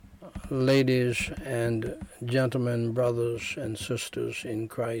Ladies and gentlemen, brothers and sisters in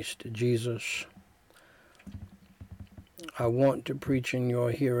Christ Jesus, I want to preach in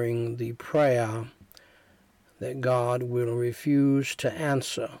your hearing the prayer that God will refuse to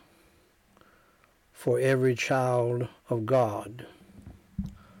answer for every child of God.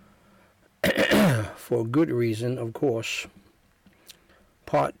 For good reason, of course.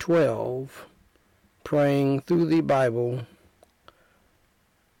 Part 12, Praying Through the Bible,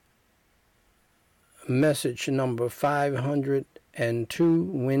 message number 502,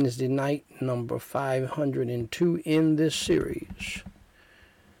 Wednesday night number 502 in this series,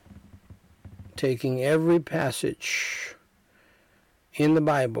 taking every passage in the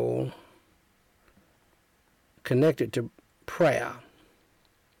Bible connected to prayer.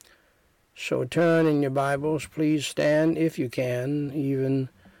 So turn in your Bibles, please stand if you can, even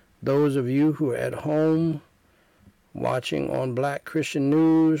those of you who are at home watching on Black Christian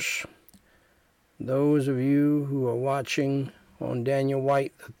News, those of you who are watching on Daniel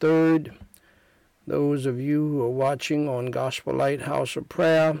White III, those of you who are watching on Gospel Light House of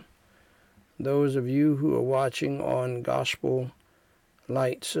Prayer, those of you who are watching on Gospel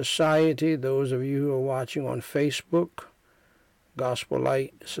Light Society, those of you who are watching on Facebook, Gospel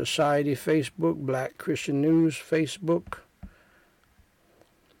Light Society Facebook, Black Christian News Facebook,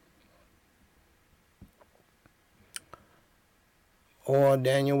 or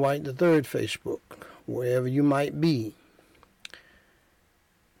Daniel White III Facebook, wherever you might be.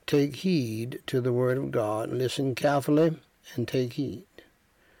 Take heed to the Word of God. Listen carefully and take heed.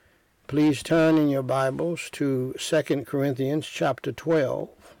 Please turn in your Bibles to 2 Corinthians chapter 12,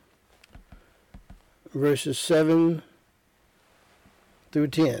 verses 7 through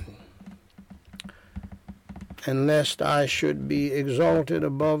 10. And lest I should be exalted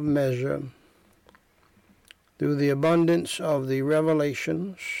above measure through the abundance of the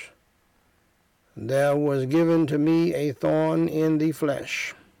revelations, there was given to me a thorn in the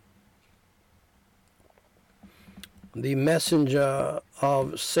flesh, the messenger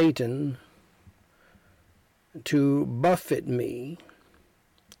of Satan, to buffet me,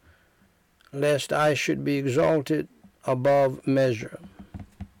 lest I should be exalted above measure.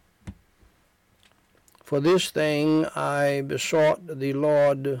 For this thing I besought the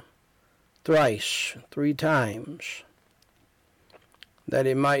Lord three times, that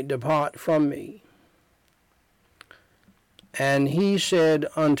it might depart from me. And he said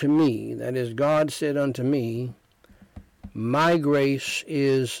unto me, that is, God said unto me, My grace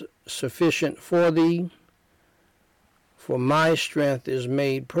is sufficient for thee, for my strength is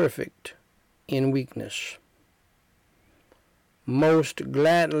made perfect in weakness. Most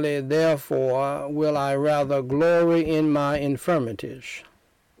gladly, therefore, will I rather glory in my infirmities,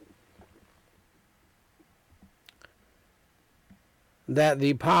 that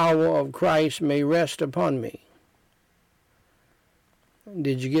the power of Christ may rest upon me.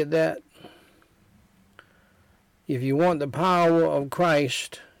 Did you get that? If you want the power of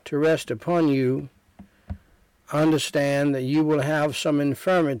Christ to rest upon you, understand that you will have some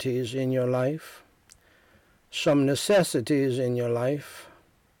infirmities in your life, some necessities in your life.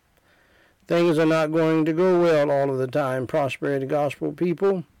 Things are not going to go well all of the time, Prosperity Gospel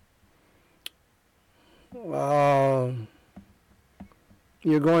people.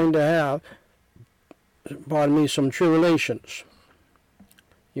 You're going to have, some tribulations.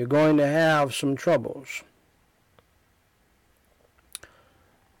 You're going to have some troubles.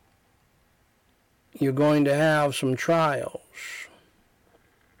 You're going to have some trials.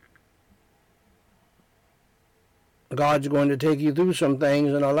 God's going to take you through some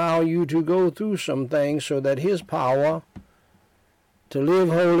things and allow you to go through some things so that His power to live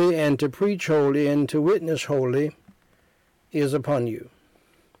holy and to preach holy and to witness holy is upon you.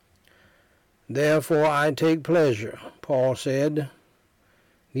 Therefore I take pleasure, Paul said.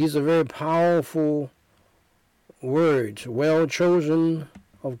 These are very powerful words, well chosen,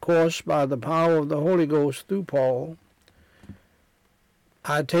 of course, by the power of the Holy Ghost through Paul.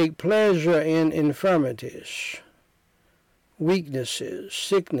 I take pleasure in infirmities, weaknesses,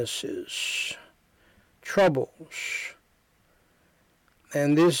 sicknesses, troubles.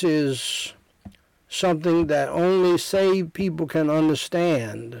 And this is something that only saved people can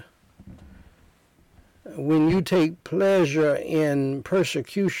understand. When you take pleasure in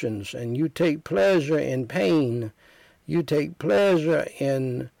persecutions and you take pleasure in pain, you take pleasure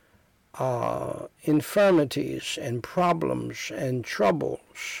in infirmities and problems and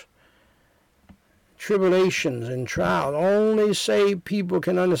troubles, tribulations and trials. Only saved people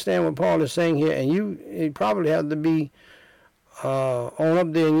can understand what Paul is saying here, and you probably have to be on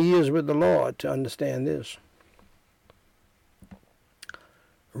up there in years with the Lord to understand this.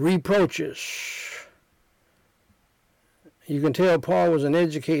 reproaches. You can tell Paul was an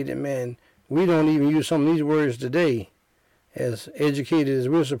educated man. We don't even use some of these words today as educated as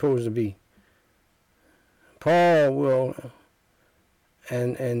we're supposed to be. Paul will,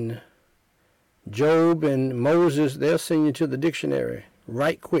 and Job and Moses, they'll send you to the dictionary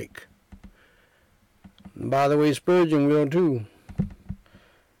right quick. And by the way, Spurgeon will too.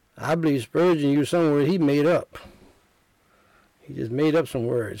 I believe Spurgeon used some word he made up. He just made up some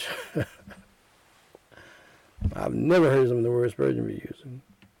words. I've never heard some of the words Spurgeon be using.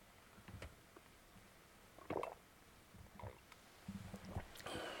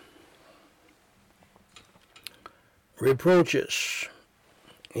 Reproaches,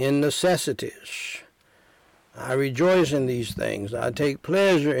 in necessities. I rejoice in these things. I take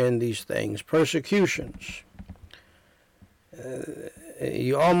pleasure in these things. Persecutions.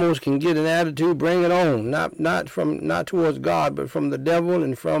 You almost can get an attitude, bring it on. Not towards God, but from the devil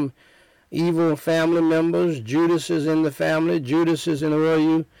and from evil family members. Judas is in the family. Judas is in the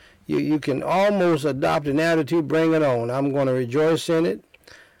world. You can almost adopt an attitude, bring it on. I'm going to rejoice in it.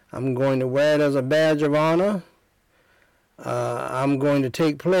 I'm going to wear it as a badge of honor. I'm going to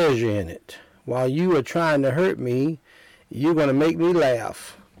take pleasure in it. While you are trying to hurt me, you're going to make me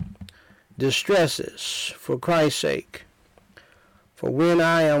laugh. Distresses, for Christ's sake. For when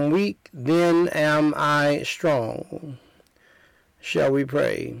I am weak, then am I strong. Shall we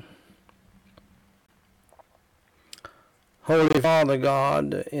pray? Holy Father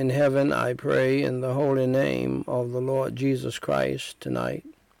God in heaven, I pray in the holy name of the Lord Jesus Christ tonight.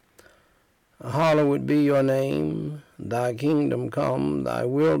 Hallowed be your name, thy kingdom come, thy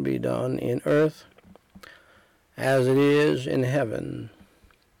will be done in earth as it is in heaven.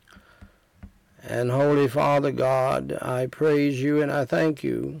 And Holy Father God, I praise you and I thank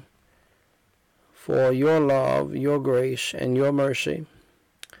you for your love, your grace, and your mercy,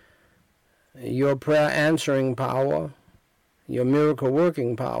 your prayer answering power, your miracle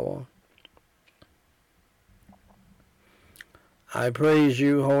working power. I praise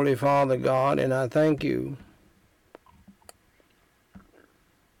you, Holy Father God, and I thank you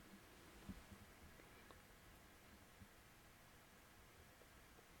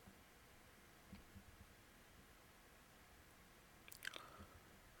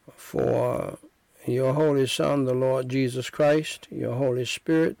for your Holy Son, the Lord Jesus Christ, your Holy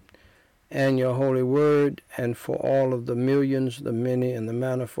Spirit, and your Holy Word, and for all of the millions, the many, and the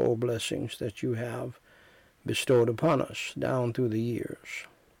manifold blessings that you have bestowed upon us down through the years.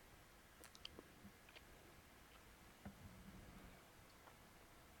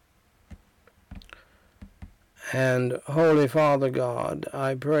 And Holy Father God,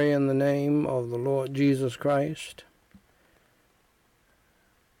 I pray in the name of the Lord Jesus Christ.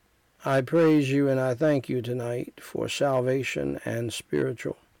 I praise you and I thank you tonight for salvation and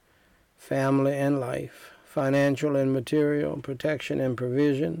spiritual, family and life, financial and material, protection and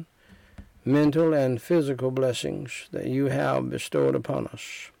provision, mental and physical blessings that you have bestowed upon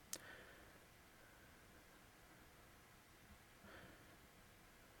us.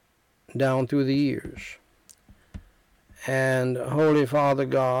 Down through the years. And Holy Father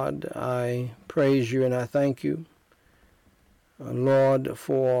God, I praise you and I thank you, Lord,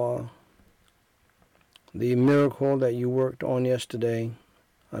 for the miracle that you worked on yesterday,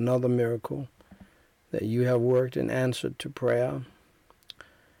 another miracle that you have worked and answered to prayer.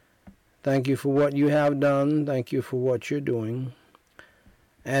 Thank you for what you have done. Thank you for what you're doing.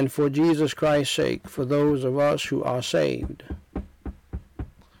 And for Jesus Christ's sake, for those of us who are saved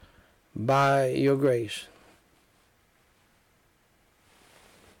by your grace.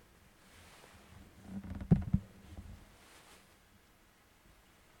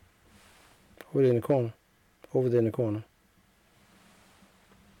 Over there in the corner. Over there in the corner.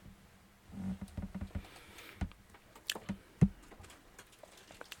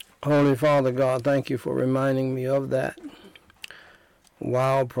 Holy Father God, thank you for reminding me of that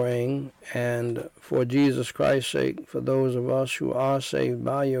while praying, and for Jesus Christ's sake, for those of us who are saved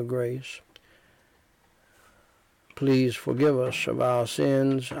by your grace, please forgive us of our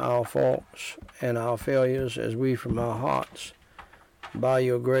sins, our faults, and our failures as we from our hearts, by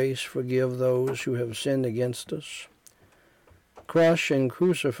your grace, forgive those who have sinned against us. Crush and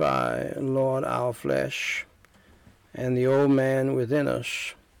crucify, Lord, our flesh and the old man within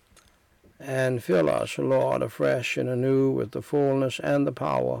us, and fill us, Lord, afresh and anew with the fullness and the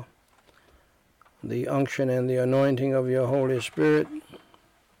power, the unction and the anointing of your Holy Spirit.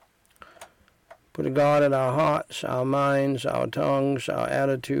 Put a guard in our hearts, our minds, our tongues, our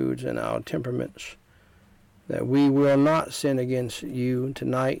attitudes, and our temperaments, that we will not sin against you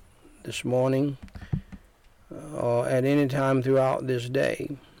tonight, this morning, or at any time throughout this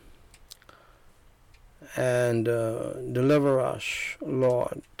day. And deliver us,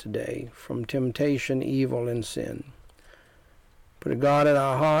 Lord, today from temptation, evil, and sin. Put a guard in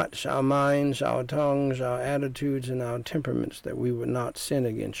our hearts, our minds, our tongues, our attitudes, and our temperaments, that we would not sin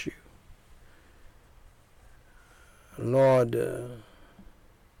against you. Lord,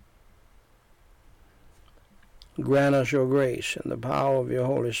 grant us your grace and the power of your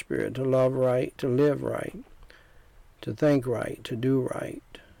Holy Spirit to love right, to live right, to think right, to do right,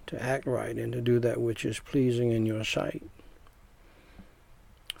 to act right, and to do that which is pleasing in your sight.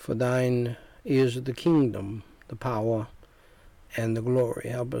 For thine is the kingdom, the power, and the glory.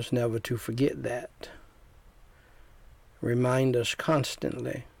 Help us never to forget that. Remind us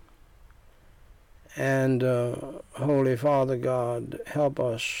constantly. And Holy Father God, help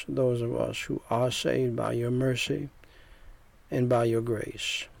us, those of us who are saved by your mercy and by your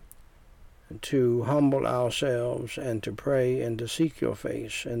grace, to humble ourselves and to pray and to seek your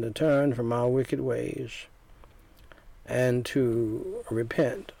face and to turn from our wicked ways and to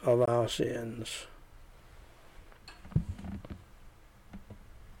repent of our sins.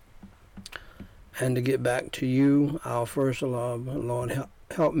 And to get back to you, our first love. Lord,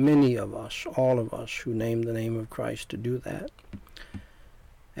 help many of us, all of us who name the name of Christ, to do that.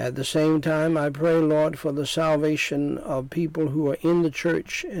 At the same time, I pray, Lord, for the salvation of people who are in the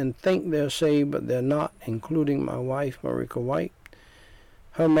church and think they're saved, but they're not, including my wife, Marika White,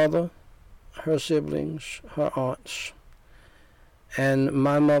 her mother, her siblings, her aunts, and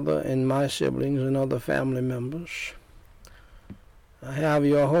my mother and my siblings and other family members. I have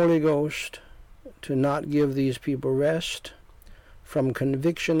your Holy Ghost to not give these people rest from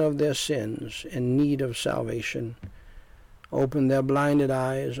conviction of their sins and need of salvation. Open their blinded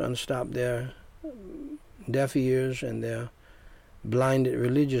eyes, unstop their deaf ears and their blinded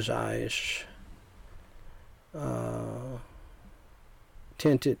religious eyes,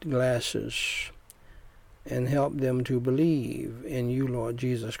 tinted glasses, and help them to believe in you, Lord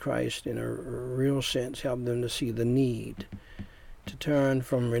Jesus Christ, in a real sense. Help them to see the need to turn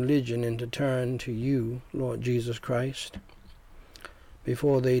from religion and to turn to you, Lord Jesus Christ,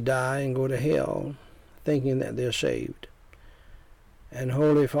 before they die and go to hell thinking that they're saved. And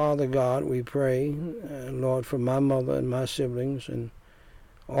Holy Father God, we pray, Lord, for my mother and my siblings and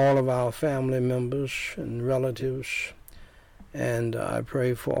all of our family members and relatives. And I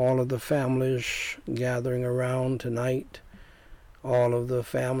pray for all of the families gathering around tonight, all of the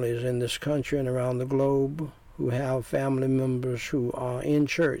families in this country and around the globe who have family members who are in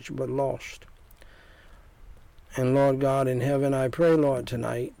church but lost. And Lord God in heaven, I pray, Lord,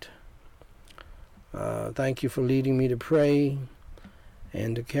 tonight, thank you for leading me to pray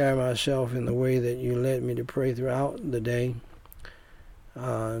and to carry myself in the way that you led me to pray throughout the day,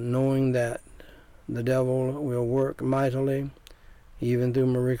 knowing that the devil will work mightily, even through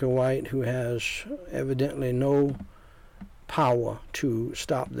Marika White, who has evidently no power to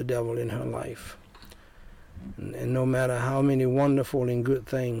stop the devil in her life. And no matter how many wonderful and good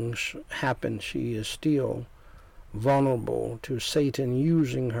things happen, she is still vulnerable to Satan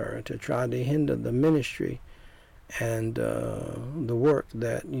using her to try to hinder the ministry and the work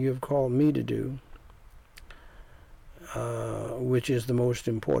that you've called me to do, which is the most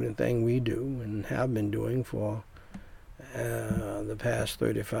important thing we do and have been doing for the past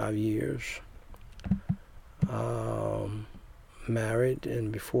 35 years. Married,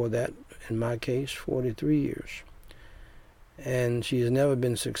 and before that, in my case, 43 years. And she has never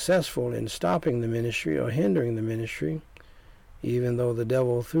been successful in stopping the ministry or hindering the ministry, even though the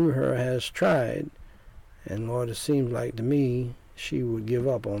devil through her has tried. And Lord, it seems like to me she would give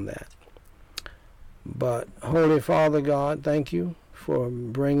up on that. But Holy Father God, thank you for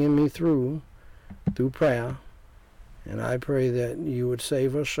bringing me through prayer. And I pray that you would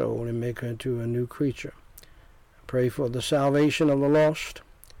save her soul and make her into a new creature. I pray for the salvation of the lost,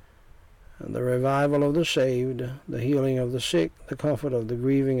 and the revival of the saved, the healing of the sick, the comfort of the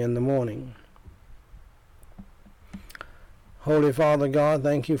grieving and the mourning. Holy Father God,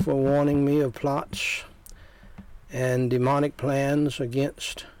 thank you for warning me of plots and demonic plans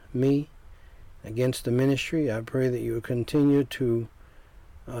against me, against the ministry. I pray that you will continue to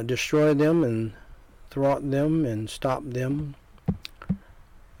destroy them and thwart them and stop them,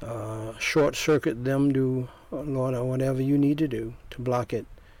 short-circuit them, do, Lord, whatever you need to do to block it.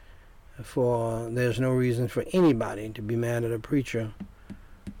 For there's no reason for anybody to be mad at a preacher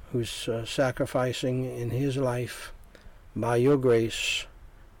who's sacrificing in his life by your grace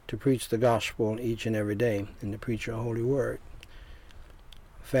to preach the gospel each and every day and to preach your holy word.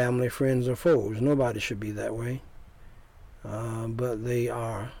 Family, friends, or foes, nobody should be that way, but they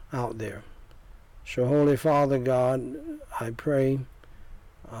are out there. So, Holy Father God, I pray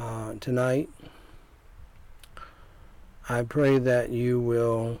tonight, I pray that you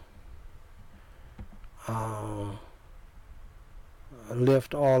will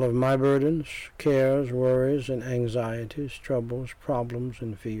lift all of my burdens, cares, worries, and anxieties, troubles, problems,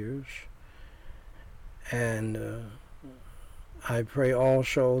 and fears. And I pray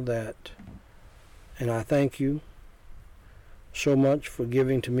also that, and I thank you so much for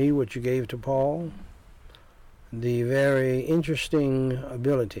giving to me what you gave to Paul, the very interesting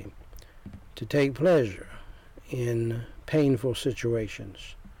ability to take pleasure in painful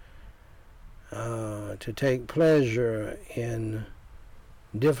situations, to take pleasure in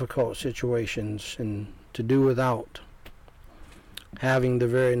difficult situations, and to do without having the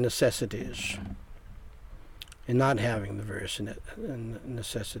very necessities, and not having the very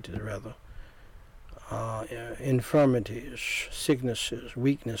necessities, rather. Infirmities, sicknesses,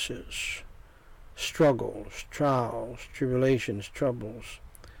 weaknesses, struggles, trials, tribulations, troubles,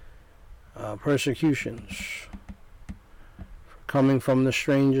 persecutions, coming from the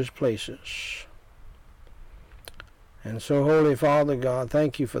strangest places. And so, Holy Father God,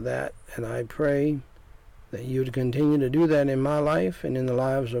 thank you for that, and I pray that you would continue to do that in my life and in the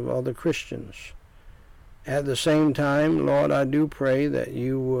lives of other Christians. At the same time, Lord, I do pray that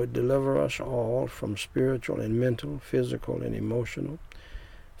you would deliver us all from spiritual and mental, physical and emotional,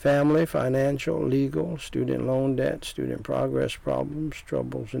 family, financial, legal, student loan debt, student progress problems,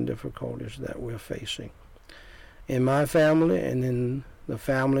 troubles, and difficulties that we're facing. In my family and in the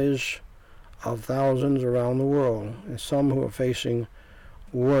families of thousands around the world, and some who are facing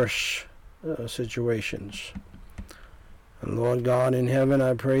worse situations. And Lord God in heaven,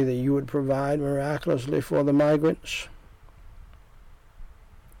 I pray that you would provide miraculously for the migrants.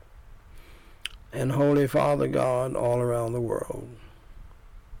 And Holy Father God, all around the world.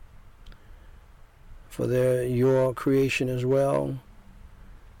 For they're your creation as well.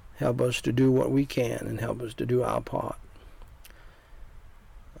 Help us to do what we can and help us to do our part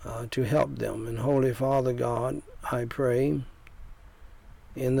to help them. And Holy Father God, I pray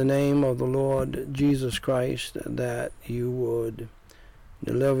in the name of the Lord Jesus Christ that you would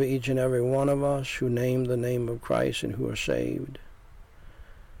deliver each and every one of us who name the name of Christ and who are saved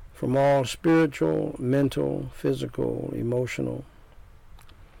from all spiritual, mental, physical, emotional,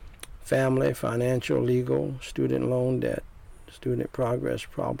 family, financial, legal, student loan debt, student progress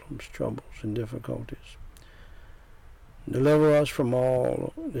problems, troubles, and difficulties. Deliver us from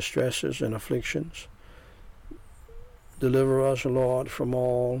all distresses and afflictions. Deliver us, Lord, from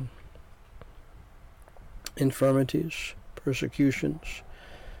all infirmities, persecutions,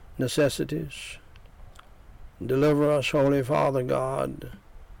 necessities. Deliver us, Holy Father God,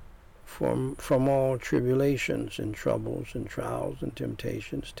 from all tribulations and troubles and trials and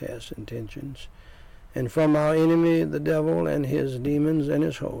temptations, tests and tensions, and from our enemy, the devil, and his demons and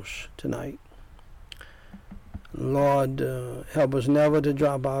his hosts tonight. Lord, help us never to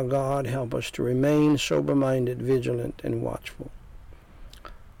drop our guard. Help us to remain sober-minded, vigilant, and watchful.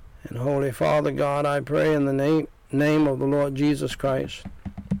 And Holy Father God, I pray in the name of the Lord Jesus Christ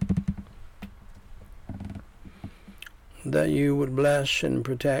that you would bless and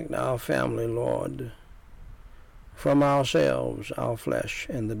protect our family, Lord, from ourselves, our flesh,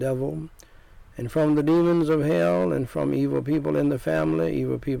 and the devil, and from the demons of hell, and from evil people in the family,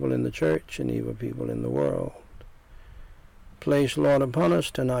 evil people in the church, and evil people in the world. Place, Lord, upon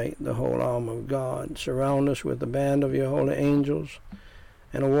us tonight the whole arm of God. Surround us with the band of your holy angels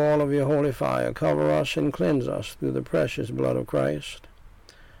and a wall of your holy fire. Cover us and cleanse us through the precious blood of Christ.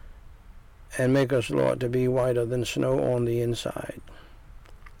 And make us, Lord, to be whiter than snow on the inside.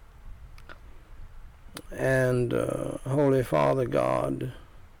 And Holy Father God,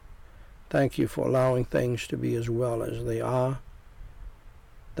 thank you for allowing things to be as well as they are.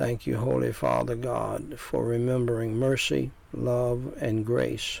 Thank you, Holy Father God, for remembering mercy, love, and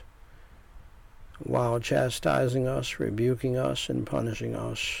grace while chastising us, rebuking us, and punishing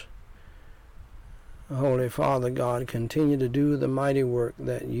us. Holy Father God, continue to do the mighty work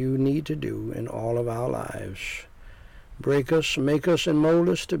that you need to do in all of our lives. Break us, make us, and mold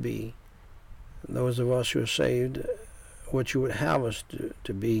us to be those of us who are saved, what you would have us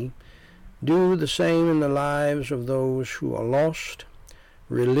to be. Do the same in the lives of those who are lost,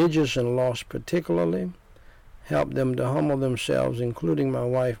 religious and lost particularly. Help them to humble themselves, including my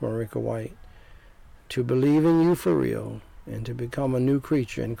wife, Marika White, to believe in you for real and to become a new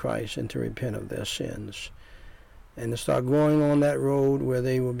creature in Christ and to repent of their sins and to start going on that road where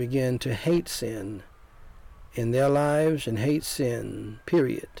they will begin to hate sin in their lives and hate sin,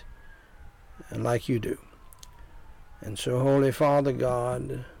 period, and like you do. And so, Holy Father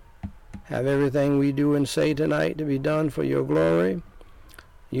God, Have everything we do and say tonight to be done for your glory,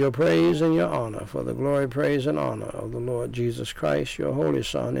 your praise, and your honor, for the glory, praise, and honor of the Lord Jesus Christ, your Holy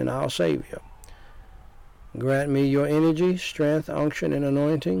Son, and our Savior. Grant me your energy, strength, unction, and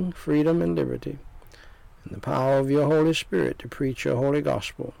anointing, freedom, and liberty, and the power of your Holy Spirit to preach your holy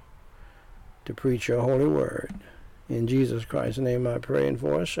gospel, to preach your holy word. In Jesus Christ's name I pray, and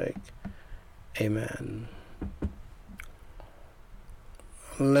for his sake. Amen.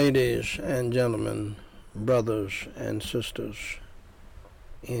 Ladies and gentlemen, brothers and sisters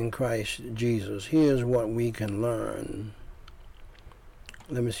in Christ Jesus, here's what we can learn.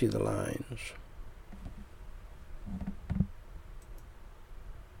 Let me see the lines.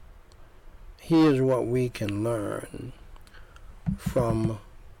 Here's what we can learn from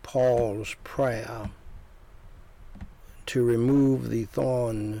Paul's prayer to remove the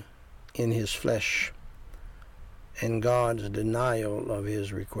thorn in his flesh and God's denial of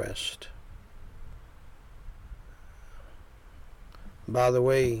his request. By the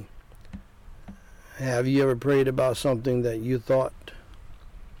way, have you ever prayed about something that you thought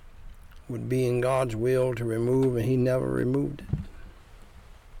would be in God's will to remove and he never removed it?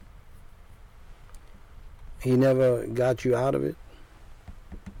 He never got you out of it?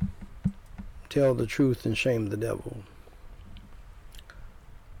 Tell the truth and shame the devil.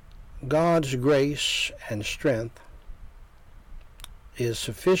 God's grace and strength is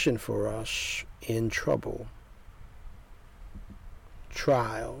sufficient for us in trouble,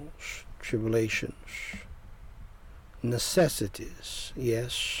 trials, tribulations, necessities.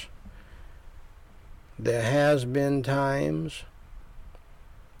 Yes, there have been times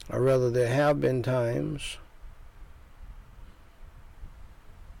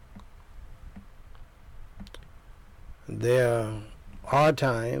there are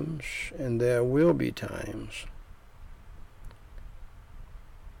times, and there will be times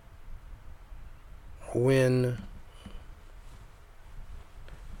when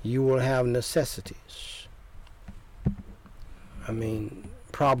you will have necessities. I mean,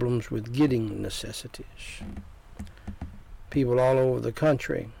 problems with getting necessities. People all over the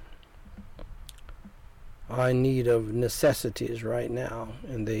country are in need of necessities right now,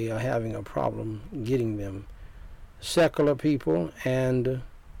 and they are having a problem getting them. Secular people and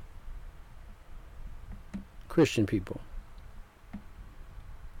Christian people.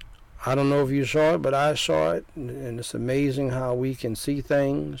 I don't know if you saw it, but I saw it, and it's amazing how we can see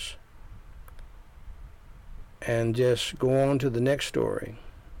things and just go on to the next story.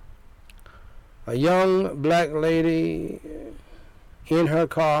 A young black lady in her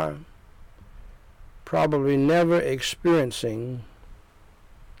car, probably never experiencing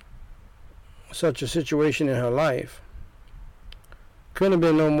such a situation in her life, couldn't have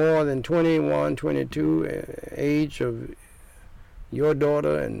been no more than 21, 22, age of your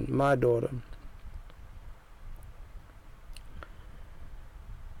daughter and my daughter.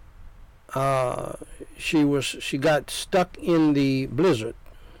 She got stuck in the blizzard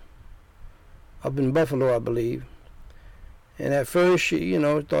up in Buffalo, I believe. And at first she,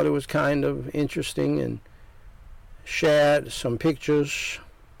 thought it was kind of interesting and shared some pictures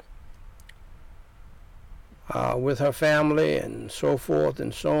with her family and so forth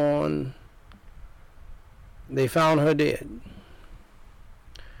and so on. They found her dead.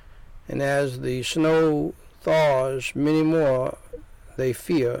 And as the snow thaws, many more they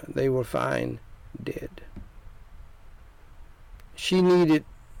fear they will find dead. She needed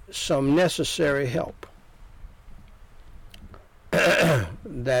some necessary help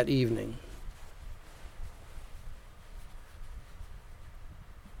that evening.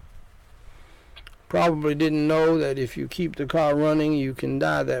 Probably didn't know that if you keep the car running, you can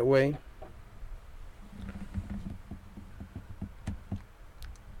die that way.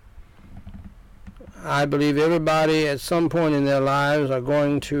 I believe everybody at some point in their lives are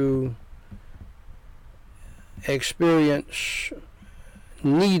going to experience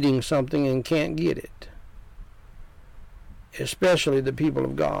needing something and can't get it, especially the people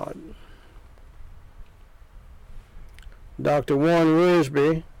of God. Dr. Warren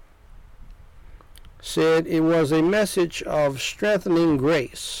Wiersbe said it was a message of strengthening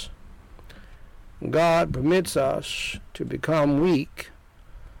grace. God permits us to become weak,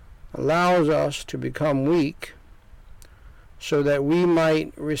 allows us to become weak, so that we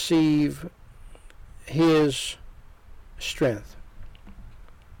might receive his strength.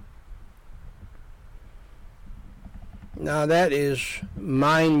 Now that is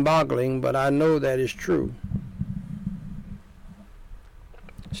mind-boggling, but I know that is true.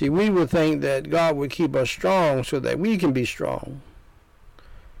 See, we would think that God would keep us strong so that we can be strong.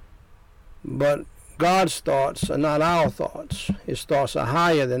 But God's thoughts are not our thoughts. His thoughts are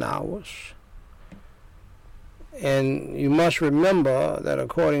higher than ours. And you must remember that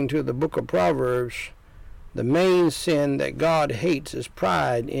according to the book of Proverbs, the main sin that God hates is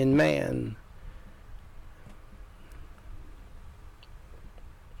pride in man.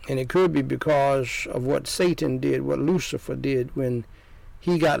 And it could be because of what Satan did, what Lucifer did when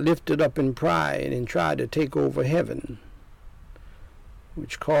he got lifted up in pride and tried to take over heaven,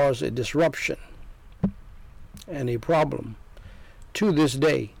 which caused a disruption and a problem to this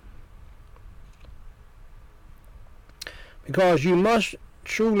day. Because you must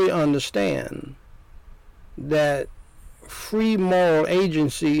truly understand that free moral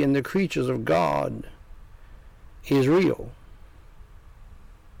agency in the creatures of God is real.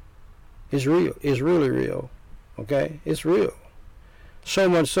 It's real. It's really real. Okay? It's real. So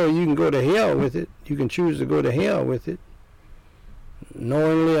much so you can go to hell with it. You can choose to go to hell with it,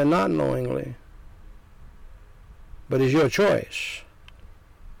 knowingly or not knowingly. But it's your choice.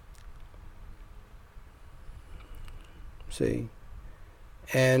 See?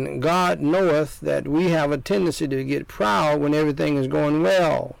 And God knoweth that we have a tendency to get proud when everything is going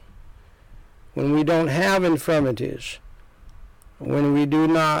well, when we don't have infirmities, when we do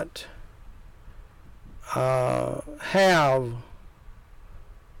not have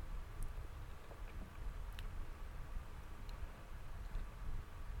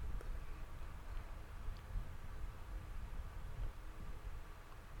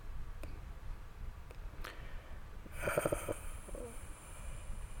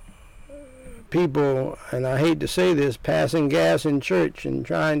people, and I hate to say this, passing gas in church and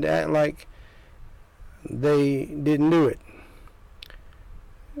trying to act like they didn't do it.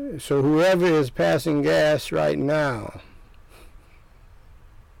 So whoever is passing gas right now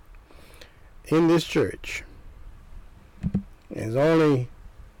in this church is only,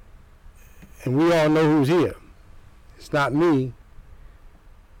 and we all know who's here. It's not me.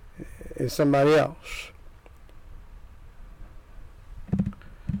 It's somebody else.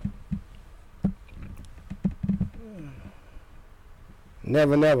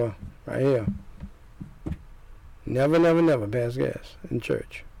 Never, never, right here. Never, never, never pass gas in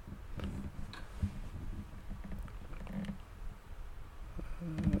church.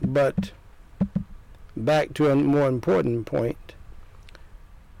 But back to a more important point,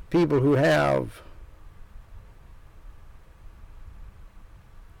 people who have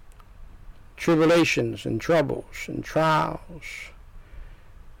tribulations and troubles and trials,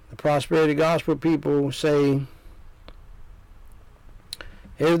 the prosperity gospel people say,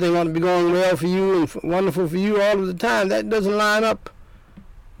 everything ought to be going well for you and wonderful for you all of the time. That doesn't line up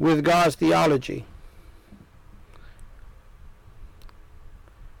with God's theology.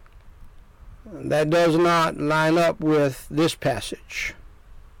 That does not line up with this passage.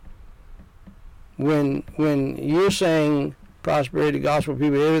 When you're saying, prosperity gospel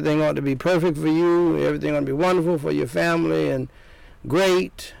people, everything ought to be perfect for you, everything ought to be wonderful for your family and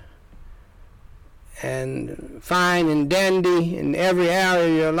great and fine and dandy in every area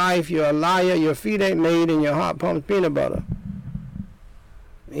of your life, you're a liar, your feet ain't made, and your heart pumps peanut butter.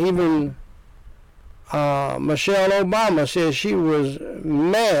 Even Michelle Obama says she was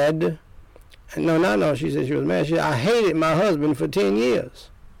mad. No, she said she was mad. She said, I hated my husband for 10 years.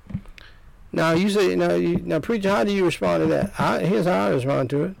 Now, you say, now, preacher, how do you respond to that? Here's how I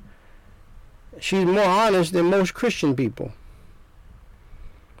respond to it. She's more honest than most Christian people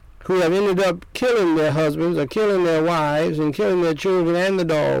who have ended up killing their husbands or killing their wives and killing their children and the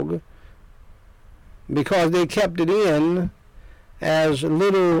dog because they kept it in as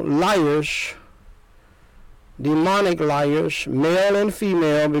little liars, demonic liars, male and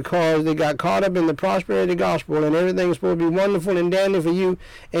female, because they got caught up in the prosperity gospel and everything's supposed to be wonderful and dandy for you,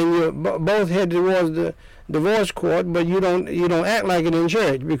 and you both head towards the divorce court, but you don't act like it in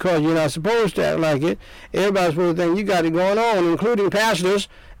church because you're not supposed to act like it. Everybody's supposed to think you got it going on, including pastors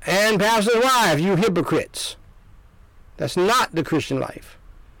and pastors' wives, you hypocrites. That's not the Christian life.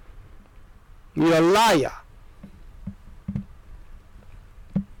 You're a liar.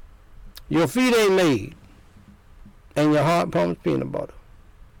 Your feet ain't made, and your heart pumps peanut butter.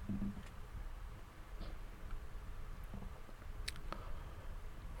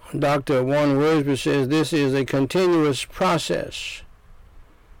 Dr. Warren Wiersbe says this is a continuous process.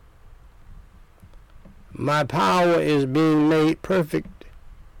 My power is being made perfect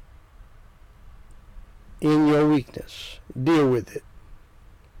in your weakness. Deal with it.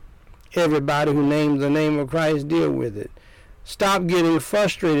 Everybody who names the name of Christ, deal with it. Stop getting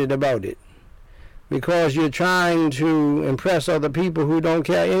frustrated about it because you're trying to impress other people who don't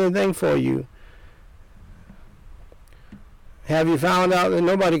care anything for you. Have you found out that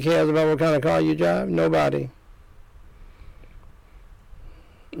nobody cares about what kind of car you drive? Nobody.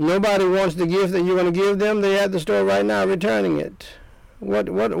 Nobody wants the gift that you're going to give them. They're at the store right now returning it. What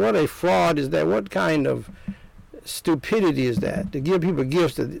a fraud is that? What kind of stupidity is that? To give people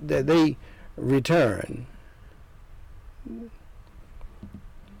gifts that they return.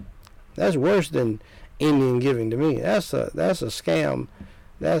 That's worse than Indian giving to me. That's a scam.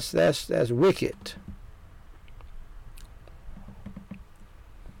 That's wicked.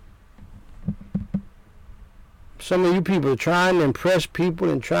 Some of you people are trying to impress people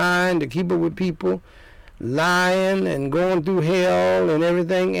and trying to keep up with people, lying and going through hell and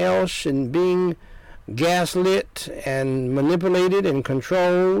everything else, and being gaslit and manipulated and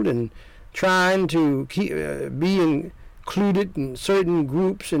controlled, and trying to be included in certain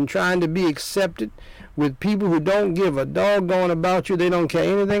groups and trying to be accepted with people who don't give a doggone about you. They don't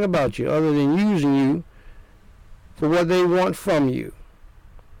care anything about you other than using you for what they want from you.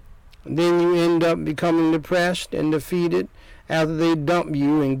 Then you end up becoming depressed and defeated after they dump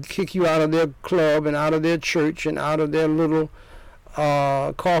you and kick you out of their club and out of their church and out of their little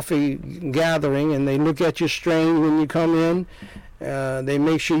coffee gathering, and they look at you strange when you come in. They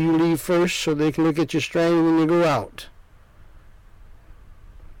make sure you leave first so they can look at you strange when you go out.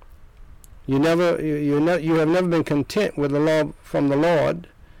 You have never been content with the love from the Lord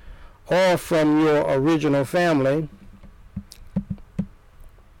or from your original family.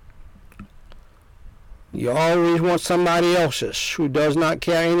 You always want somebody else's who does not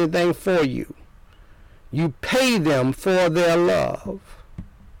care anything for you. You pay them for their love.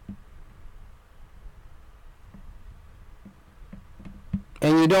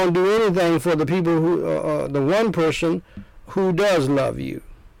 And you don't do anything for the people who, the one person who does love you.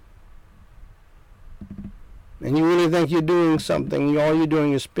 And you really think you're doing something. All you're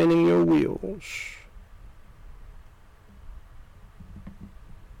doing is spinning your wheels.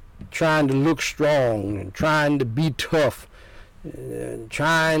 Trying to look strong, and trying to be tough,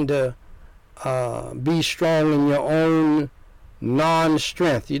 trying to be strong in your own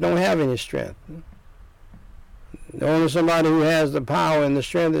non-strength. You don't have any strength. The only somebody who has the power and the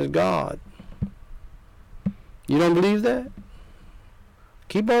strength is God. You don't believe that?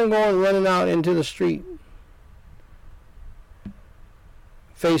 Keep on going, running out into the street,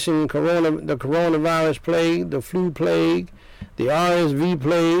 facing the coronavirus plague, the flu plague, the RSV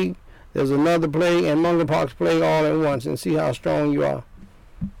plague. There's another plague and monkeypox plague all at once, and see how strong you are.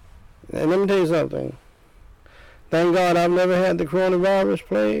 And let me tell you something. Thank God I've never had the coronavirus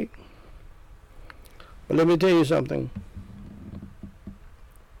plague. But let me tell you something.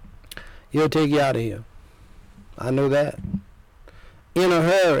 He'll take you out of here. I know that. In a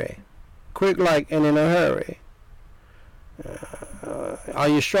hurry. Quick like and in a hurry. Are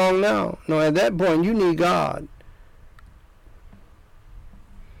you strong now? No, at that point you need God.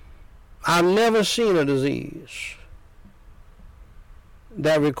 I've never seen a disease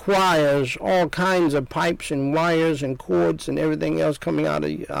that requires all kinds of pipes and wires and cords and everything else coming out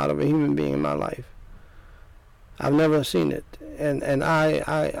of a human being in my life. I've never seen it, and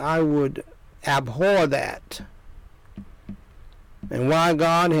I would abhor that. And why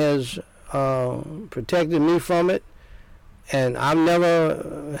God has protected me from it, and I've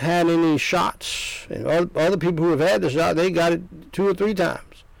never had any shots. And other people who have had the shot, they got it 2 or 3 times.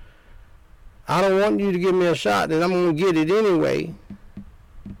 I don't want you to give me a shot that I'm going to get it anyway.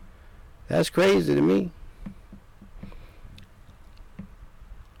 That's crazy to me.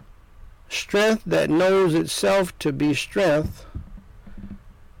 Strength that knows itself to be strength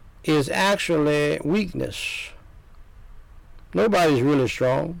is actually weakness. Nobody's really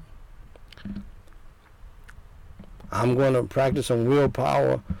strong. I'm going to practice some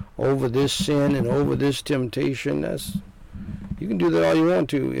willpower over this sin and over this temptation. You can do that all you want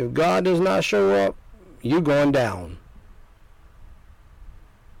to. If God does not show up, you're going down.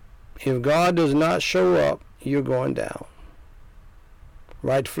 If God does not show up, you're going down.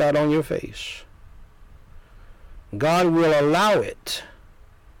 Right flat on your face. God will allow it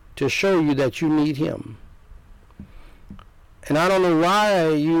to show you that you need Him. And I don't know why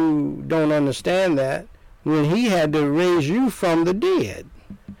you don't understand that when He had to raise you from the dead.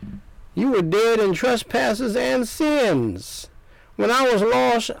 You were dead in trespasses and sins. When I was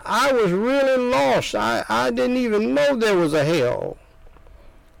lost, I was really lost. I didn't even know there was a hell.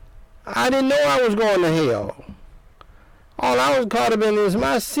 I didn't know I was going to hell. All I was caught up in was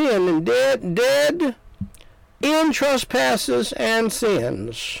my sin, and dead in trespasses and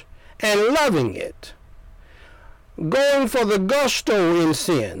sins, and loving it. Going for the gusto in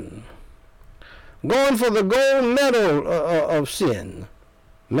sin. Going for the gold medal of sin.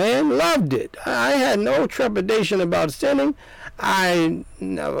 Man, loved it. I had no trepidation about sinning. I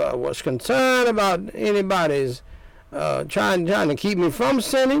never was concerned about anybody's trying to keep me from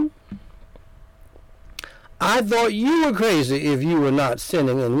sinning. I thought you were crazy if you were not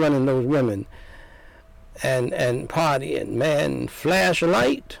sinning and running those women and partying, man.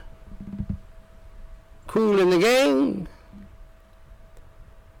 Flashlight, Kool and the Gang,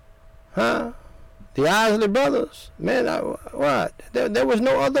 huh? The Isley Brothers, man. What? There was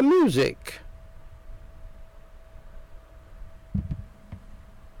no other music.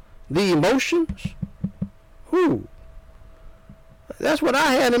 The Emotions, who? That's what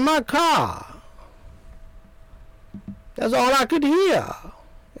I had in my car. That's all I could hear.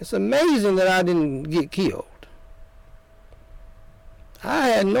 It's amazing that I didn't get killed. I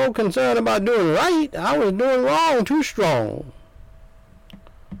had no concern about doing right. I was doing wrong, too strong.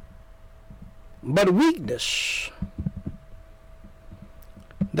 But weakness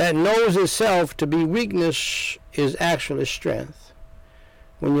that knows itself to be weakness is actually strength.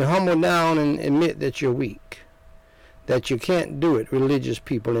 When you humble down and admit that you're weak, that you can't do it, religious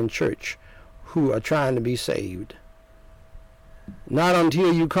people in church who are trying to be saved. Not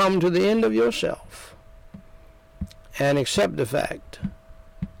until you come to the end of yourself and accept the fact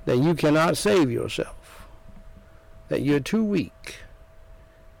that you cannot save yourself, that you're too weak,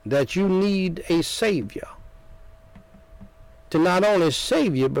 that you need a Savior to not only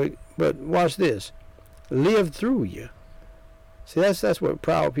save you, but watch this, live through you. See, that's what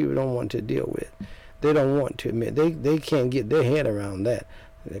proud people don't want to deal with. They don't want to admit. They can't get their head around that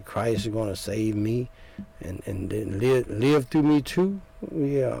Christ is going to save me and then live through me too.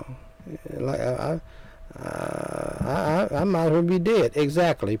 Yeah, like I might as well be dead.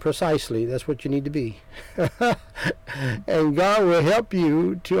 Exactly, precisely. That's what you need to be. And God will help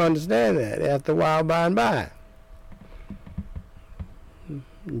you to understand that after a while, by and by.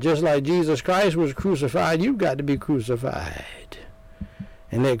 Just like Jesus Christ was crucified, you've got to be crucified.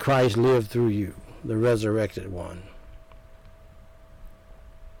 And let Christ live through you, the resurrected one.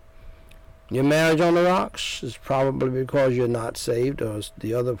 Your marriage on the rocks is probably because you're not saved, or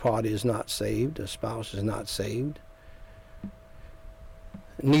the other party is not saved, the spouse is not saved.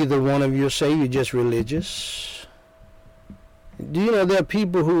 Neither one of you are saved, you're just religious. Do you know there are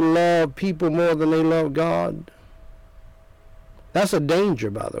people who love people more than they love God? That's a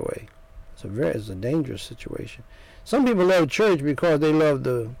danger, by the way. It's a dangerous situation. Some people love church because they love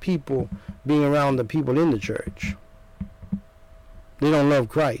the people, being around the people in the church. They don't love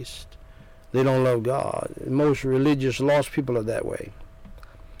Christ. They don't love God. Most religious lost people are that way.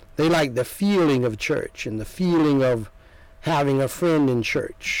 They like the feeling of church and the feeling of having a friend in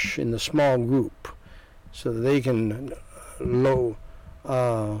church, in the small group, so that they can dump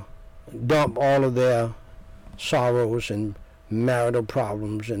all of their sorrows and marital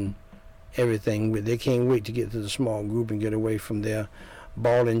problems and everything. They can't wait to get to the small group and get away from their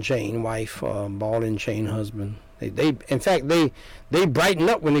ball and chain wife or ball and chain husband. In fact, they brighten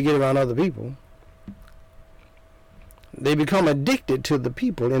up when they get around other people. They become addicted to the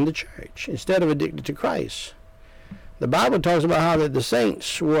people in the church instead of addicted to Christ. The Bible talks about how that the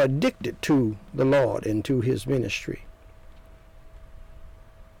saints were addicted to the Lord and to his ministry.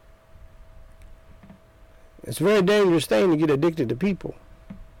 It's a very dangerous thing to get addicted to people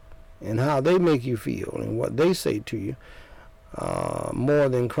and how they make you feel and what they say to you, more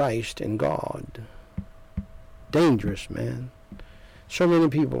than Christ and God. Dangerous, man. So many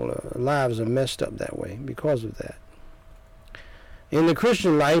people, lives are messed up that way because of that. In the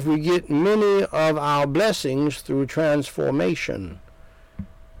Christian life, we get many of our blessings through transformation,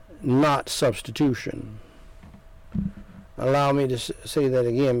 not substitution. Allow me to say that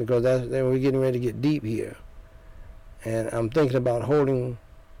again, because we're getting ready to get deep here. And I'm thinking about holding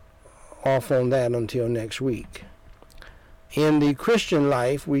off on that until next week. In the Christian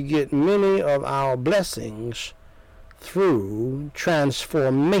life, we get many of our blessings through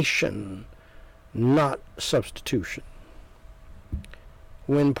transformation, not substitution.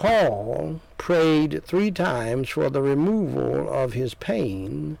 When Paul prayed 3 times for the removal of his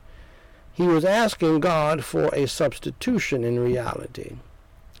pain, he was asking God for a substitution in reality.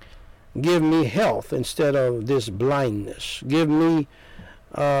 Give me health instead of this blindness. Give me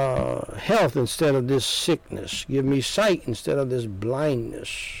health instead of this sickness. Give me sight instead of this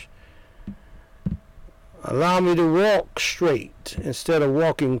blindness. Allow me to walk straight instead of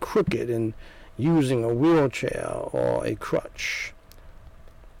walking crooked and using a wheelchair or a crutch.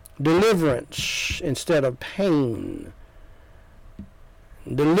 Deliverance instead of pain.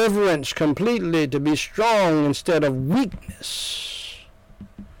 Deliverance completely, to be strong instead of weakness.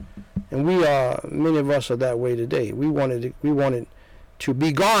 And many of us are that way today. We wanted to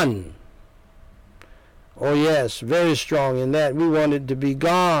be gone. Oh yes, very strong in that. We want it to be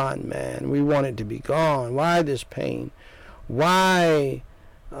gone, man. We want it to be gone. Why this pain? Why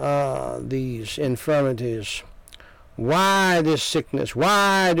these infirmities? Why this sickness?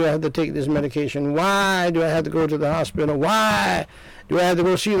 Why do I have to take this medication? Why do I have to go to the hospital? Why do I have to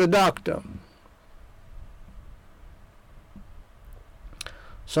go see the doctor?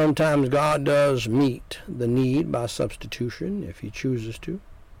 Sometimes God does meet the need by substitution if he chooses to.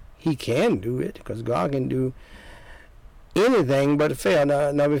 He can do it because God can do anything but fail.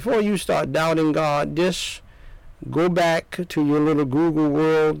 Now, before you start doubting God, just go back to your little Google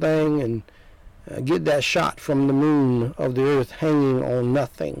World thing and get that shot from the moon of the earth hanging on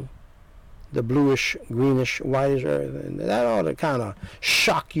nothing, the bluish, greenish, whitish earth. And that ought to kind of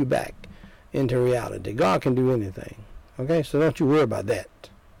shock you back into reality. God can do anything. Okay, so don't you worry about that.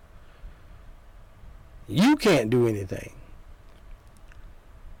 You can't do anything.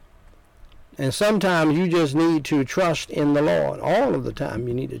 And sometimes you just need to trust in the Lord. All of the time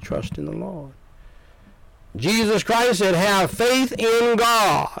you need to trust in the Lord. Jesus Christ said, have faith in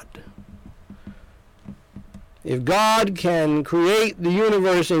God. If God can create the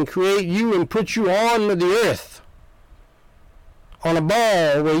universe and create you and put you on the earth, on a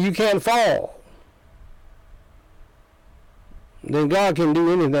ball where you can't fall, then God can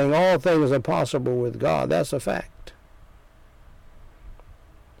do anything. All things are possible with God. That's a fact.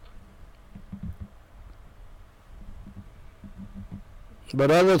 But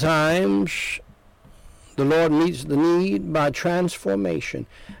other times, the Lord meets the need by transformation.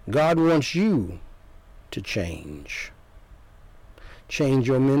 God wants you to change. Change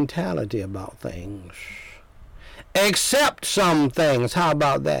your mentality about things. Accept some things. How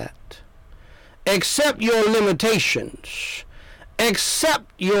about that? Accept your limitations.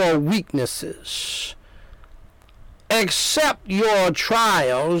 Accept your weaknesses. Accept your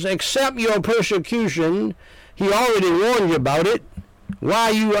trials. Accept your persecution. He already warned you about it.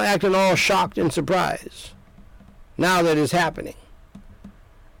 Why are you acting all shocked and surprised now that it's happening?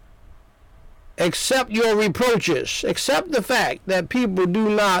 Accept your reproaches. Accept the fact that people do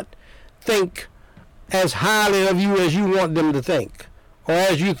not think as highly of you as you want them to think, or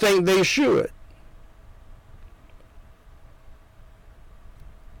as you think they should.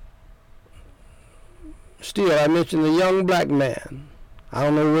 Still, I mentioned the young black man. I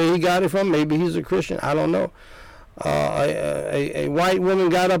don't know where he got it from. Maybe he's a Christian. I don't know. A white woman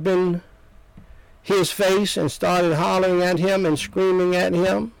got up in his face and started hollering at him and screaming at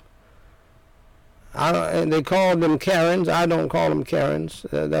him. And they called them Karens. I don't call them Karens.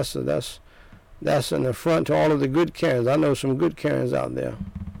 That's an affront to all of the good Karens. I know some good Karens out there.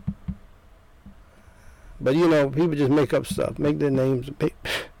 But you know, people just make up stuff, make their names.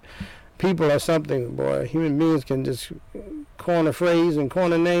 People are something, boy. Human beings can just coin a phrase and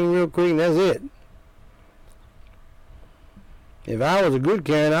coin a name real quick, and that's it. If I was a good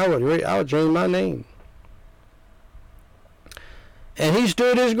Karen, I would change my name. And he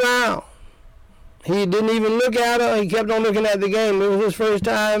stood his ground. He didn't even look at her. He kept on looking at the game. It was his first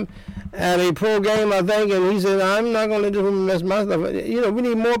time at a pro game, I think, and he said, I'm not going to let this woman mess my stuff. You know, we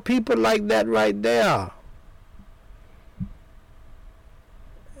need more people like that right there.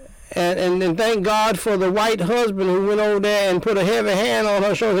 And thank God for the white husband who went over there and put a heavy hand on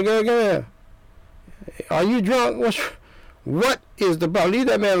her shoulder. Girl, come here. Are you drunk? What is the problem? Leave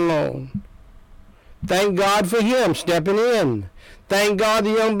that man alone. Thank God for him stepping in. Thank God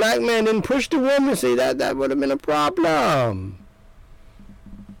the young black man didn't push the woman. See, that would have been a problem.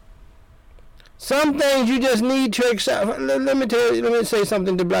 Some things you just need to accept. Let me say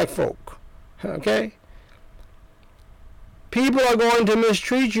something to black folk. Okay? People are going to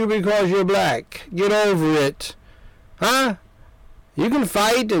mistreat you because you're black. Get over it. Huh? You can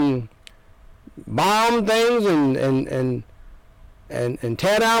fight and bomb things and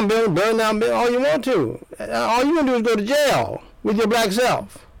tear down buildings, burn down buildings, all you want to. All you want to do is go to jail with your black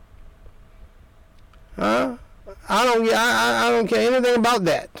self. Huh? I don't care anything about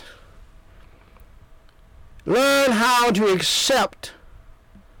that. Learn how to accept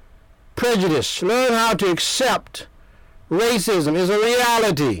prejudice. Learn how to accept racism. It's a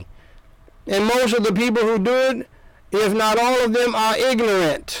reality. And most of the people who do it, if not all of them, are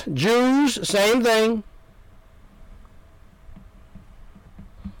ignorant. Jews, same thing.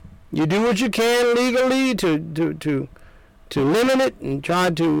 You do what you can legally to limit it and try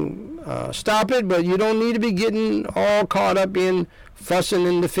to stop it, but you don't need to be getting all caught up in fussing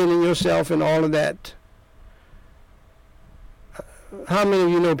and defending yourself and all of that. How many of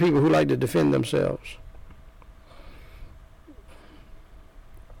you know people who like to defend themselves?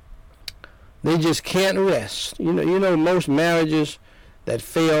 They just can't rest. You know, most marriages, that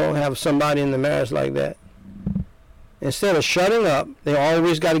fail have somebody in the marriage like that? Instead of shutting up, they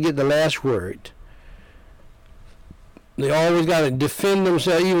always got to get the last word. They always got to defend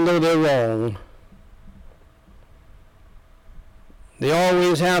themselves even though they're wrong. They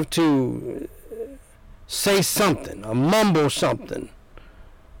always have to say something, or mumble something,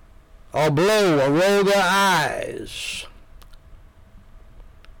 or blow, or roll their eyes.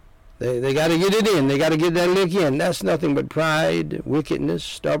 They got to get it in. They got to get that lick in. That's nothing but pride, wickedness,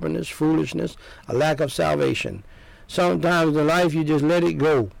 stubbornness, foolishness, a lack of salvation. Sometimes in life you just let it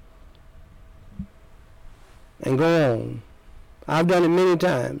go and go on. I've done it many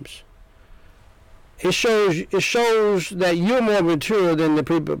times. It shows that you're more mature than the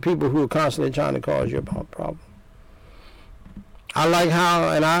people who are constantly trying to cause you a problem. I like how,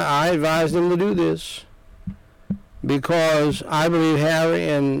 and I advise them to do this, because I believe Harry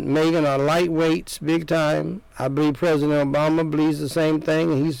and Meghan are lightweights big time. I believe President Obama believes the same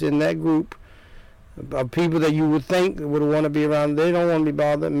thing, and he's in that group of people that you would think would want to be around. They don't want to be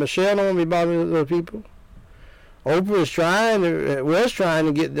bothered. Michelle don't want to be bothered with those people. Oprah was trying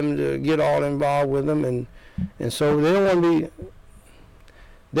to get them to get all involved with them, and so they don't want to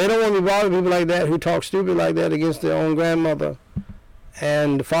be bothered with people like that who talk stupid like that against their own grandmother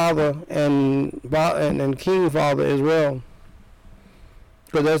and father and King father as well,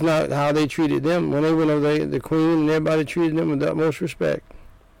 because that's not how they treated them when they went over. The Queen and everybody treated them with the utmost respect.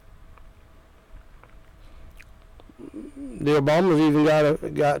 The Obamas even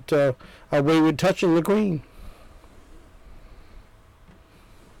got away with touching the Queen.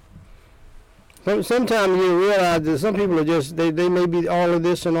 Sometimes you realize that some people are just, they may be all of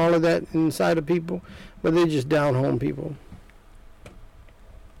this and all of that inside of people, but they're just down home people.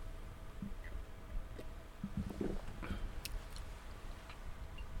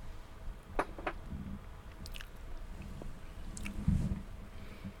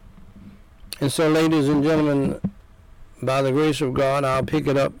 And so, ladies and gentlemen, by the grace of God, I'll pick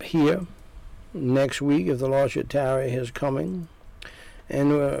it up here next week if the Lord should tarry his coming.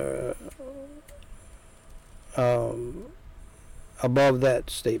 And above that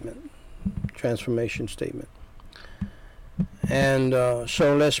statement, transformation statement. And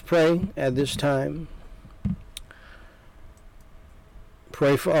so let's pray at this time.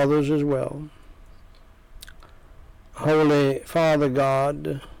 Pray for others as well. Holy Father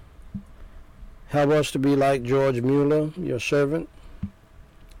God, help us to be like George Mueller, your servant,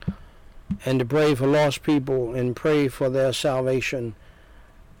 and to pray for lost people and pray for their salvation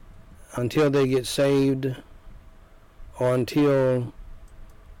until they get saved, or until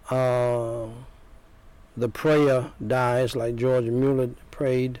the prayer dies, like George Mueller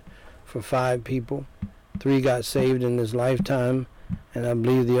prayed for 5 people. 3 got saved in his lifetime, and I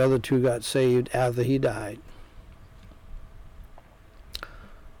believe the other 2 got saved after he died.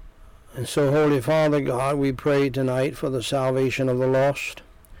 And so, Holy Father God, we pray tonight for the salvation of the lost,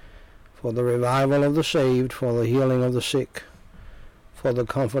 for the revival of the saved, for the healing of the sick, for the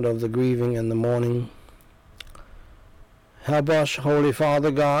comfort of the grieving and the mourning. Help us, Holy Father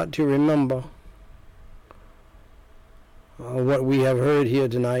God, to remember what we have heard here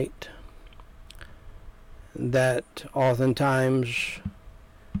tonight, that oftentimes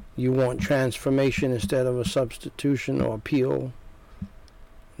you want transformation instead of a substitution or appeal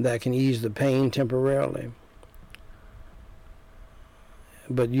that can ease the pain temporarily.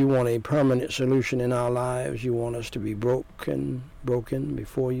 But you want a permanent solution in our lives. You want us to be broken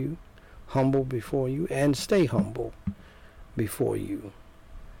before you, humble before you, and stay humble before you.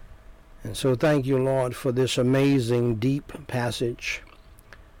 And so thank you, Lord, for this amazing, deep passage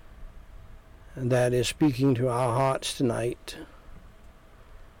that is speaking to our hearts tonight.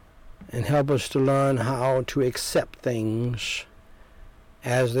 And help us to learn how to accept things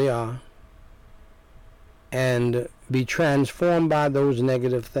as they are and be transformed by those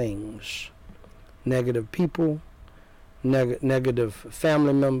negative things, negative people, negative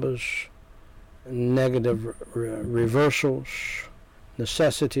family members, negative reversals,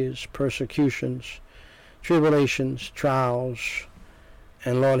 necessities, persecutions, tribulations, trials.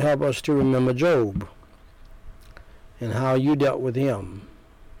 And Lord, help us to remember Job and how you dealt with him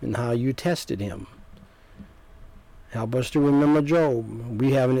and how you tested him. Help us to remember Job.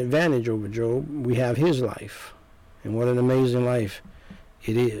 We have an advantage over Job. We have his life. And what an amazing life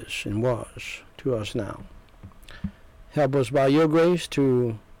it is and was to us now. Help us by your grace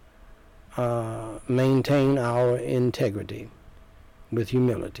to maintain our integrity with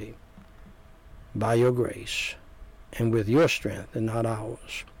humility, by your grace and with your strength and not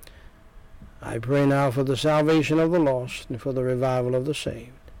ours. I pray now for the salvation of the lost and for the revival of the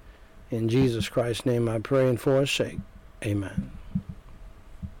saved. In Jesus Christ's name I pray, and for his sake, amen.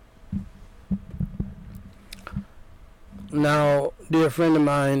 Now, dear friend of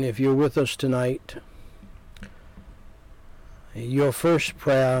mine, if you're with us tonight, your first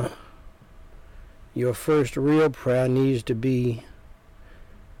prayer, your first real prayer needs to be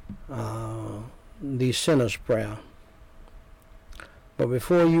the sinner's prayer. But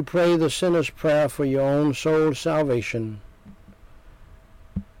before you pray the sinner's prayer for your own soul's salvation,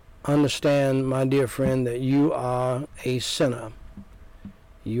 understand, my dear friend, that you are a sinner.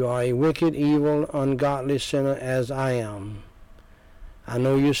 You are a wicked, evil, ungodly sinner, as I am. I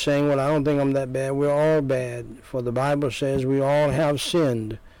know you're saying, well, I don't think I'm that bad. We're all bad, for the Bible says we all have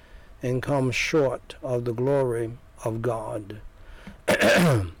sinned and come short of the glory of God.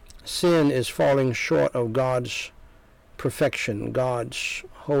 Sin is falling short of God's perfection, God's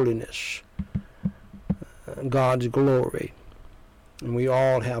holiness, God's glory. And we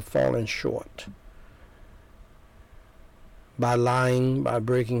all have fallen short. By lying, by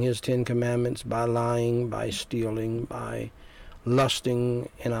breaking his 10 commandments, by lying, by stealing, by lusting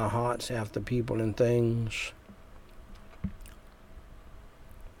in our hearts after people and things,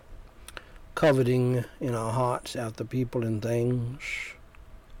 coveting in our hearts after people and things,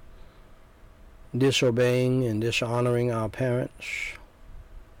 disobeying and dishonoring our parents,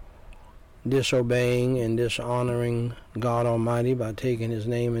 disobeying and dishonoring God Almighty by taking his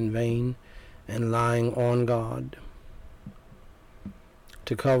name in vain and lying on God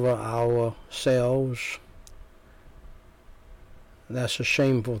to cover ourselves. That's a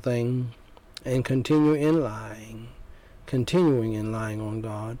shameful thing. And continuing in lying on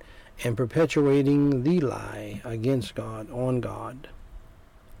God and perpetuating the lie against God, on God,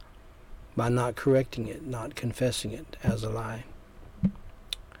 by not correcting it, not confessing it as a lie.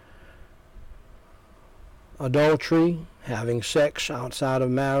 Adultery, having sex outside of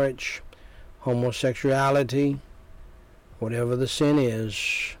marriage, homosexuality, whatever the sin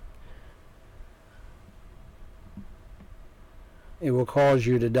is, it will cause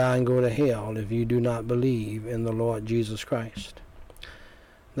you to die and go to hell if you do not believe in the Lord Jesus Christ.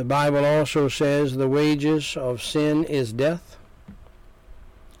 The Bible also says the wages of sin is death.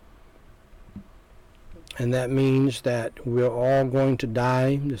 And that means that we're all going to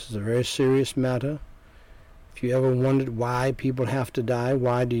die. This is a very serious matter. If you ever wondered why people have to die,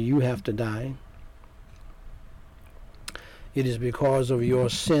 why do you have to die? It is because of your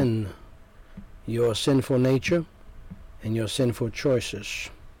sin, your sinful nature, and your sinful choices.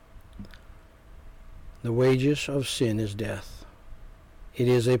 The wages of sin is death. It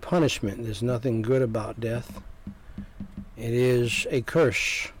is a punishment. There's nothing good about death. It is a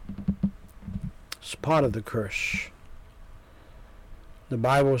curse. It's part of the curse. The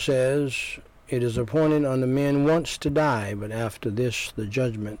Bible says it is appointed unto men once to die, but after this the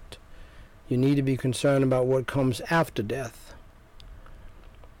judgment. You need to be concerned about what comes after death.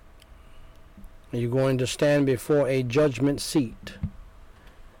 You're going to stand before a judgment seat.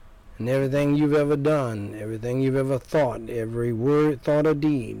 And everything you've ever done, everything you've ever thought, every word, thought, or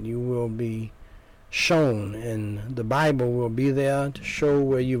deed, you will be shown. And the Bible will be there to show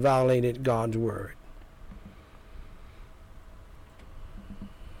where you violated God's word.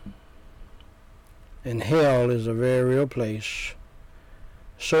 And hell is a very real place.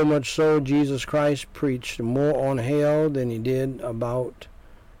 So much so, Jesus Christ preached more on hell than he did about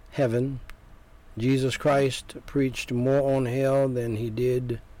heaven. Jesus Christ preached more on hell than he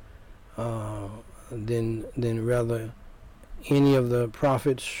did, than rather any of the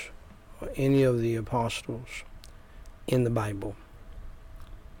prophets or any of the apostles in the Bible.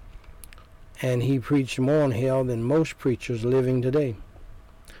 And he preached more on hell than most preachers living today.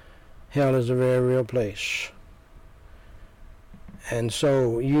 Hell is a very real place. And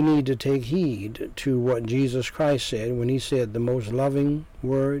so you need to take heed to what Jesus Christ said when he said the most loving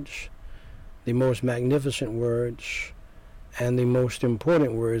words, the most magnificent words, and the most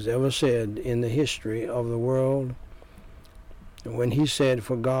important words ever said in the history of the world. When he said,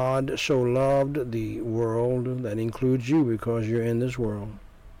 for God so loved the world, that includes you because you're in this world,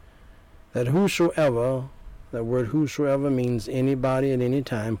 that whosoever, that word whosoever means anybody at any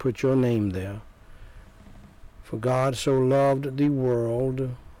time, put your name there. For God so loved the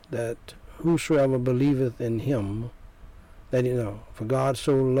world that whosoever believeth in him, for God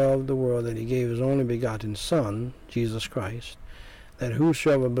so loved the world that he gave his only begotten Son, Jesus Christ, that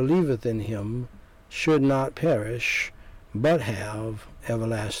whosoever believeth in him should not perish, but have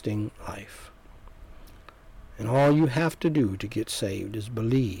everlasting life. And all you have to do to get saved is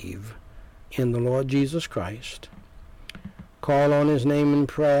believe in the Lord Jesus Christ. Call on his name in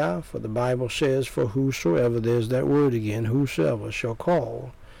prayer, for the Bible says, for whosoever, there's that word again, whosoever shall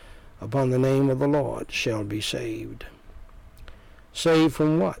call upon the name of the Lord shall be saved. Saved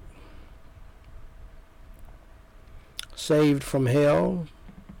from what? saved from hell,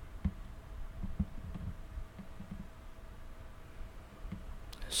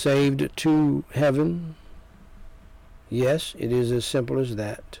 saved to heaven. Yes, it is as simple as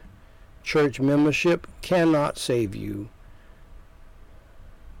that. Church membership cannot save you.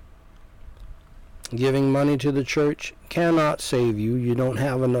 Giving money to the church cannot save you. You don't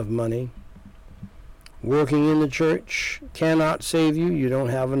have enough money. Working in the church cannot save you. You don't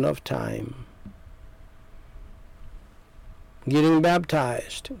have enough time. Getting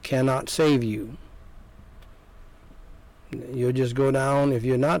baptized cannot save you. You'll just go down, if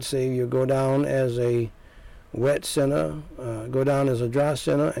you're not saved, you'll go down as a wet sinner, go down as a dry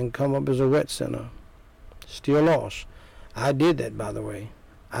sinner, and come up as a wet sinner. Still lost. I did that, by the way.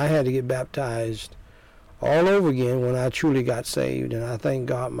 I had to get baptized all over again when I truly got saved, and I thank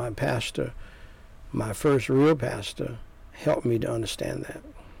God my pastor, my first real pastor, helped me to understand that.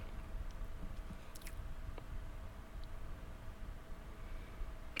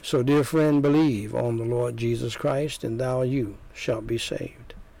 So, dear friend, believe on the Lord Jesus Christ, and you shalt be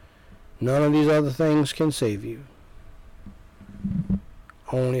saved. None of these other things can save you.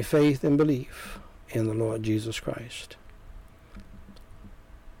 Only faith and belief in the Lord Jesus Christ.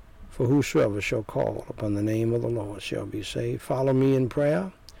 For whosoever shall call upon the name of the Lord shall be saved. Follow me in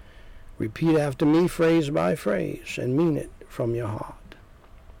prayer. Repeat after me phrase by phrase and mean it from your heart.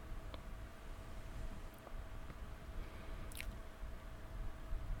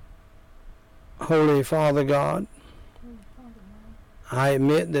 Holy Father God, I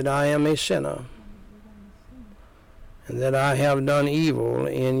admit that I am a sinner and that I have done evil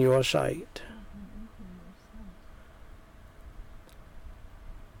in your sight.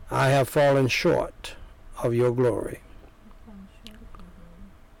 I have fallen short of your glory.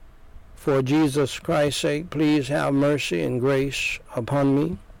 For Jesus Christ's sake, please have mercy and grace upon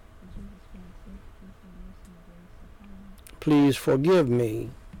me. Please forgive me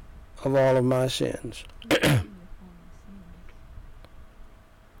of all of my sins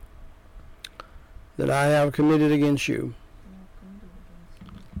that I have committed against you,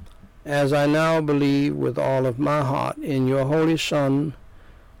 as I now believe with all of my heart in your Holy Son,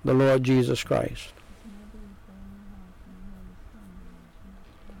 the Lord Jesus Christ,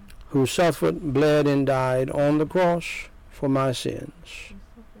 who suffered, bled, and died on the cross for my sins,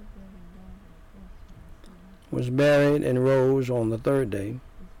 was buried, and rose on the third day.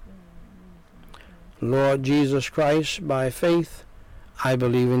 Lord Jesus Christ, by faith, I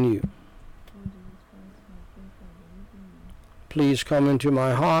believe in you. Please come into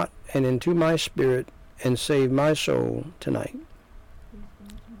my heart and into my spirit and save my soul tonight.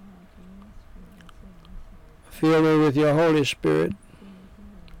 Fill me with your Holy Spirit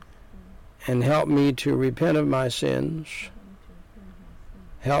and help me to repent of my sins.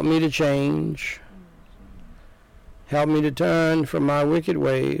 Help me to change. Help me to turn from my wicked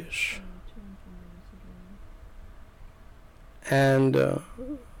ways. And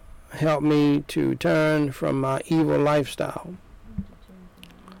help me to turn from my evil lifestyle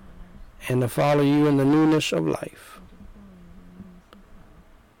and to follow you in the newness of life.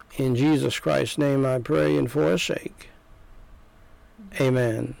 In Jesus Christ's name I pray, and for his sake.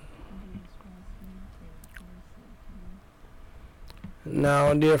 Amen.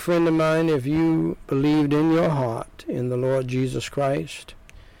 Now, dear friend of mine, if you believed in your heart in the Lord Jesus Christ,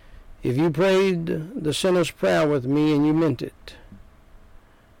 if you prayed the sinner's prayer with me and you meant it,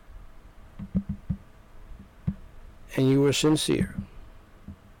 and you were sincere,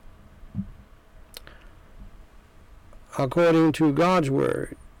 according to God's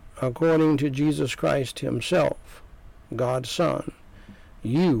word, according to Jesus Christ himself, God's Son,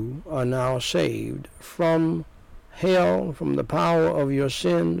 you are now saved from hell, from the power of your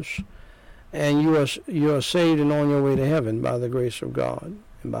sins, and you are saved and on your way to heaven by the grace of God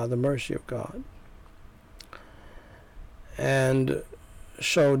and by the mercy of God. And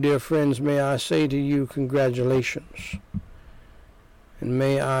so, dear friends, may I say to you, congratulations. And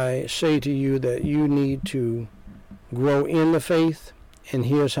may I say to you that you need to grow in the faith, and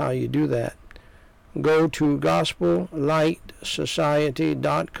here's how you do that. Go to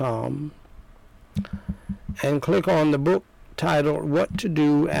gospellightsociety.com and click on the book titled What to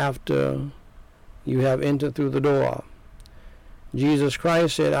Do After You Have Entered Through the Door. Jesus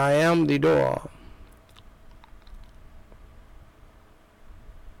Christ said, I am the door.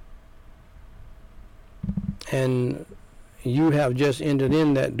 And you have just entered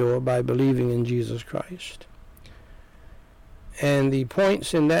in that door by believing in Jesus Christ. And the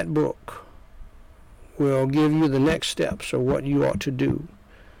points in that book will give you the next steps of what you ought to do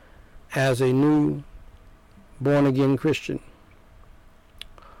as a new born-again Christian.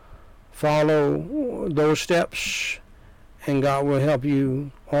 Follow those steps and God will help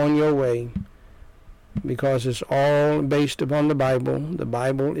you on your way, because it's all based upon the Bible. The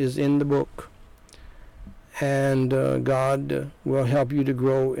Bible is in the book, and God will help you to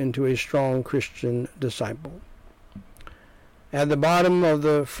grow into a strong Christian disciple. At the bottom of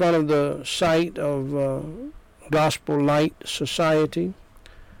the front of the site of Gospel Light Society,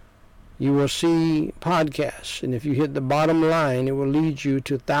 you will see podcasts, and if you hit the bottom line, it will lead you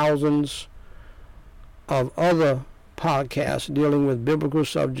to thousands of other podcasts dealing with biblical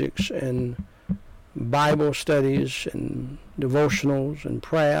subjects and Bible studies and devotionals and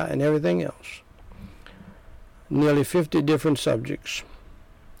prayer and everything else. Nearly 50 different subjects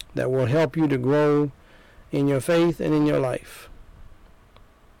that will help you to grow in your faith and in your life.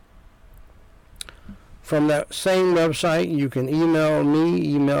 From that same website, you can email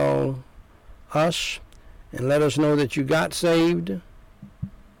me, email us, and let us know that you got saved,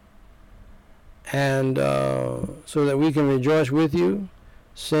 and so that we can rejoice with you.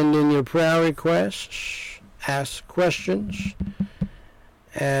 Send in your prayer requests, ask questions,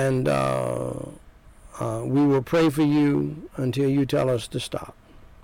 and we will pray for you until you tell us to stop.